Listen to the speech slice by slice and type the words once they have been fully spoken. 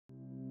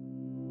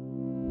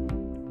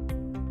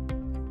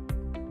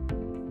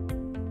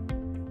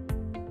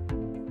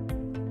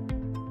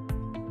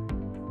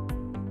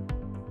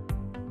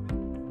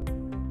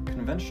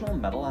Conventional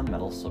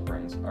metal-on-metal slip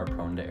rings are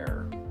prone to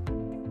error.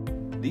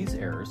 These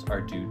errors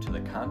are due to the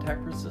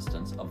contact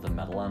resistance of the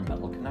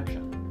metal-on-metal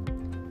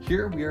connection.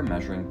 Here we are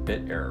measuring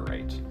bit error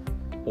rate,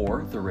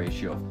 or the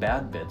ratio of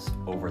bad bits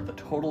over the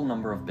total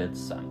number of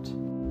bits sent.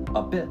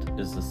 A bit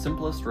is the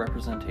simplest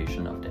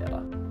representation of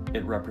data.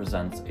 It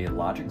represents a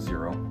logic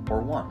 0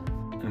 or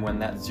 1, and when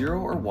that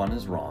 0 or 1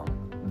 is wrong,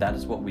 that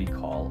is what we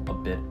call a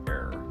bit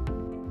error.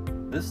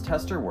 This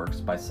tester works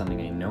by sending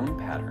a known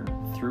pattern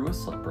through a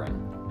slip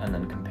ring and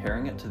then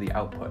comparing it to the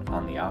output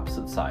on the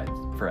opposite sides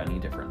for any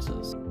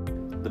differences.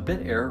 The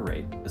bit error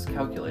rate is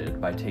calculated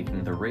by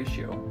taking the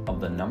ratio of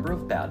the number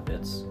of bad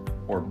bits,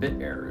 or bit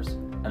errors,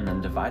 and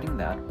then dividing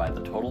that by the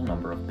total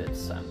number of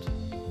bits sent.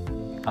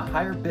 A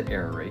higher bit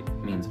error rate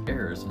means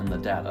errors in the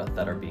data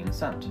that are being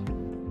sent.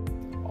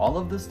 All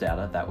of this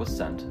data that was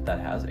sent that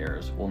has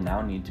errors will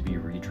now need to be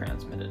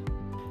retransmitted,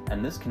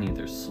 and this can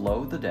either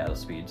slow the data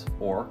speeds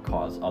or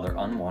cause other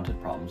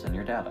unwanted problems in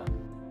your data.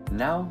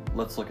 Now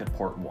let's look at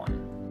port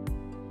 1.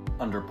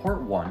 Under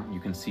port 1 you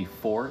can see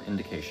 4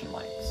 indication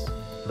lights.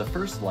 The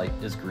first light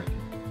is green,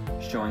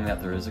 showing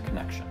that there is a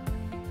connection.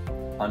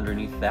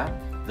 Underneath that,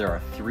 there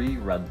are 3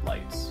 red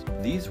lights.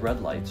 These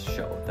red lights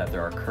show that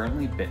there are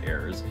currently bit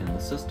errors in the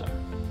system.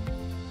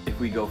 If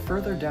we go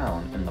further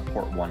down in the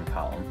port 1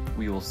 column,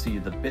 we will see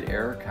the bit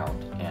error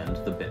count and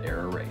the bit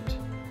error rate.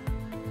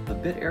 The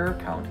bit error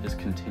count is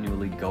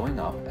continually going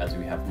up as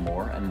we have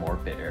more and more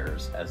bit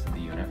errors as the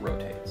unit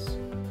rotates.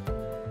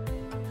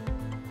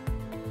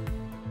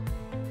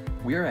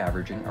 We are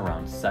averaging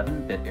around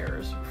 7 bit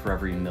errors for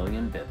every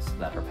million bits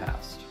that are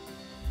passed.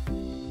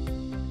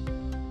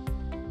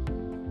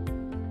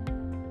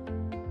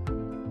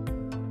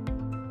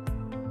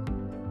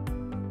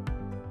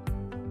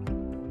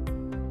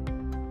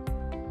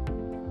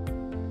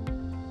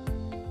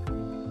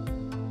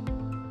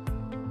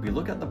 If we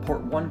look at the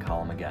port 1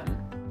 column again,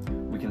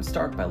 we can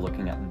start by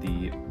looking at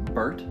the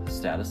BERT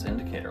status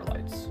indicator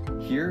lights.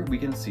 Here we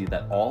can see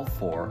that all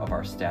 4 of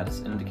our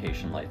status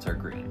indication lights are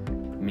green,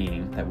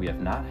 meaning that we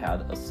have not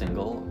had a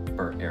single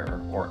BERT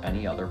error or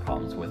any other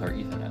problems with our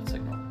Ethernet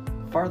signal.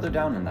 Farther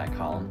down in that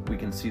column, we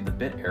can see the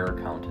bit error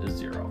count is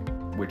 0,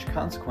 which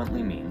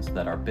consequently means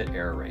that our bit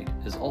error rate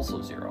is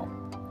also 0.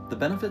 The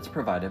benefits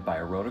provided by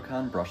a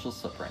ROTOCON brushless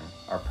slip ring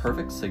are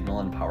perfect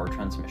signal and power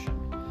transmission,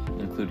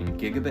 including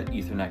gigabit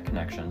Ethernet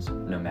connections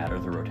no matter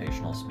the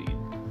rotational speed.